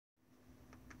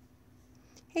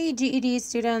Hey GED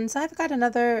students, I've got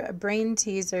another brain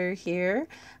teaser here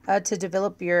to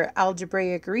develop your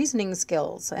algebraic reasoning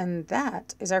skills, and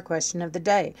that is our question of the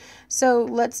day. So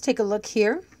let's take a look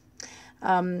here.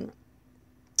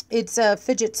 It's a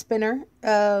fidget spinner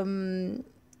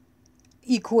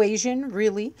equation,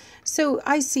 really. So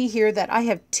I see here that I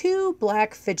have two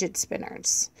black fidget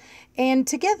spinners, and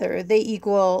together they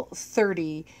equal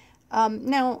 30.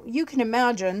 Now, you can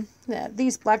imagine that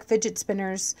these black fidget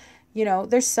spinners,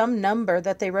 there's some number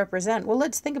that they represent. Well,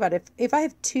 let's think about it. If I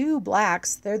have two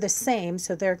blacks, they're the same,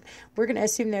 so we're going to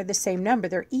assume they're the same number.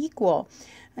 They're equal.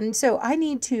 And so I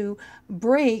need to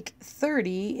break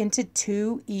 30 into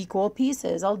two equal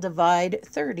pieces. I'll divide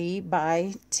 30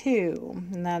 by 2,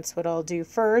 and that's what I'll do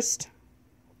first.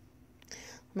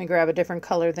 Let me grab a different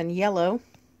color than yellow.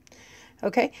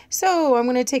 Okay, so I'm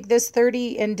going to take this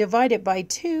 30 and divide it by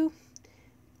 2.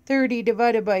 30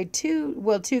 divided by 2,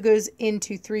 well, 2 goes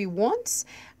into 3 once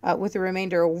with a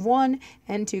remainder of 1,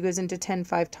 and 2 goes into 10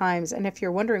 5 times. And if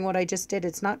you're wondering what I just did,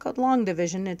 it's not called long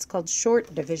division, it's called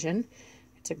short division.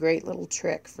 It's a great little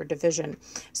trick for division.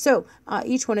 So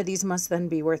each one of these must then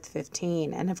be worth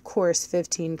 15, and of course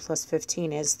 15 plus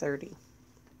 15 is 30.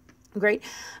 Great.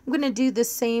 I'm going to do the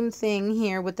same thing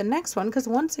here with the next one, because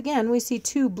once again we see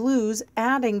two blues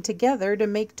adding together to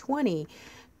make 20.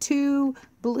 Two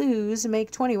blues make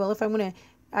 20. Well, if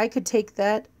I could take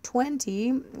that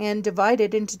 20 and divide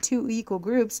it into two equal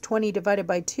groups. 20 divided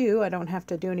by 2. I don't have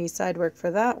to do any side work for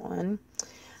that one.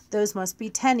 Those must be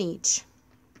 10 each.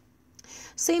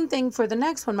 Same thing for the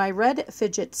next one, my red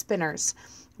fidget spinners.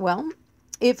 Well,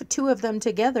 if two of them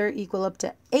together equal up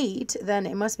to 8, then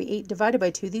it must be 8 divided by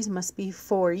 2. These must be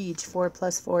 4 each. 4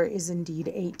 plus 4 is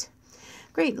indeed 8.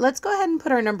 Great. Let's go ahead and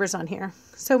put our numbers on here.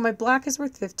 So my black is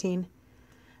worth 15.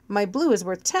 My blue is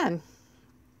worth 10,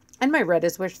 and my red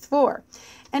is worth 4.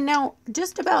 And now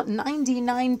just about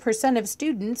 99% of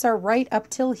students are right up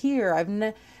till here. I've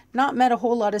not met a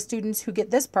whole lot of students who get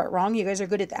this part wrong. You guys are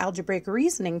good at the algebraic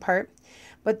reasoning part.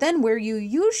 But then where you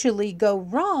usually go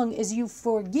wrong is you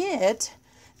forget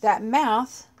that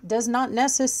math does not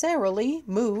necessarily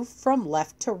move from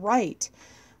left to right.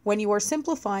 When you are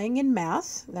simplifying in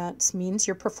math, that means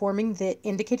you're performing the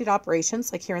indicated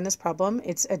operations, like here in this problem,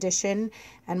 it's addition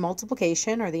and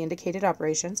multiplication are the indicated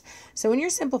operations. So when you're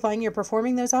simplifying, you're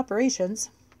performing those operations.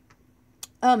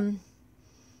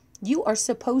 You are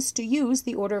supposed to use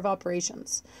the order of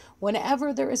operations.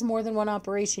 Whenever there is more than one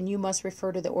operation, you must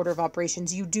refer to the order of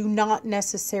operations. You do not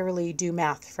necessarily do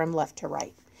math from left to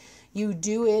right. You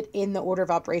do it in the order of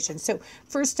operations. So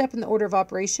first step in the order of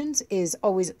operations is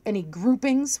always any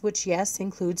groupings, which yes,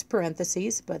 includes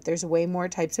parentheses, but there's way more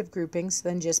types of groupings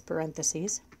than just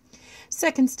parentheses.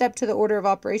 Second step to the order of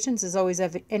operations is always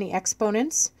have any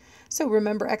exponents. So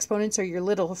remember, exponents are your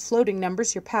little floating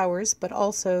numbers, your powers, but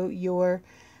also your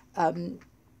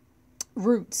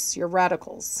roots, your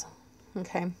radicals.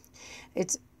 Okay,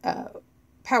 it's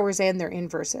powers and their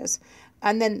inverses.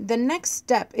 And then the next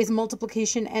step is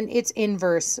multiplication and its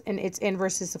inverse. And its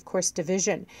inverse is, of course,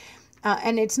 division.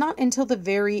 And it's not until the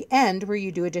very end where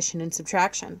you do addition and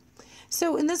subtraction.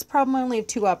 So in this problem, I only have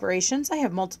two operations. I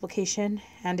have multiplication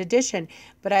and addition.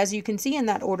 But as you can see in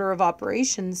that order of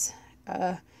operations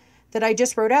that I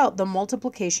just wrote out, the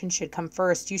multiplication should come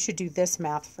first. You should do this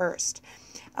math first.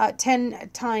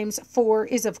 10 times 4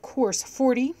 is, of course,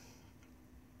 40.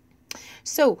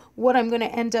 So what I'm going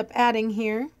to end up adding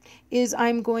here is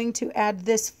I'm going to add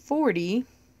this 40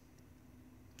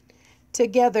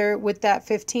 together with that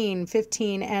 15.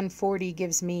 15 and 40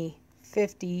 gives me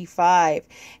 55.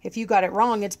 If you got it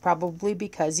wrong, it's probably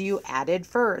because you added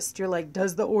first. You're like,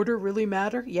 does the order really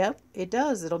matter? Yep, it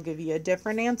does. It'll give you a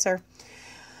different answer.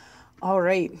 All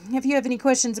right. If you have any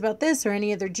questions about this or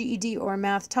any other GED or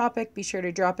math topic, be sure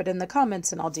to drop it in the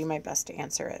comments and I'll do my best to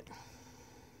answer it.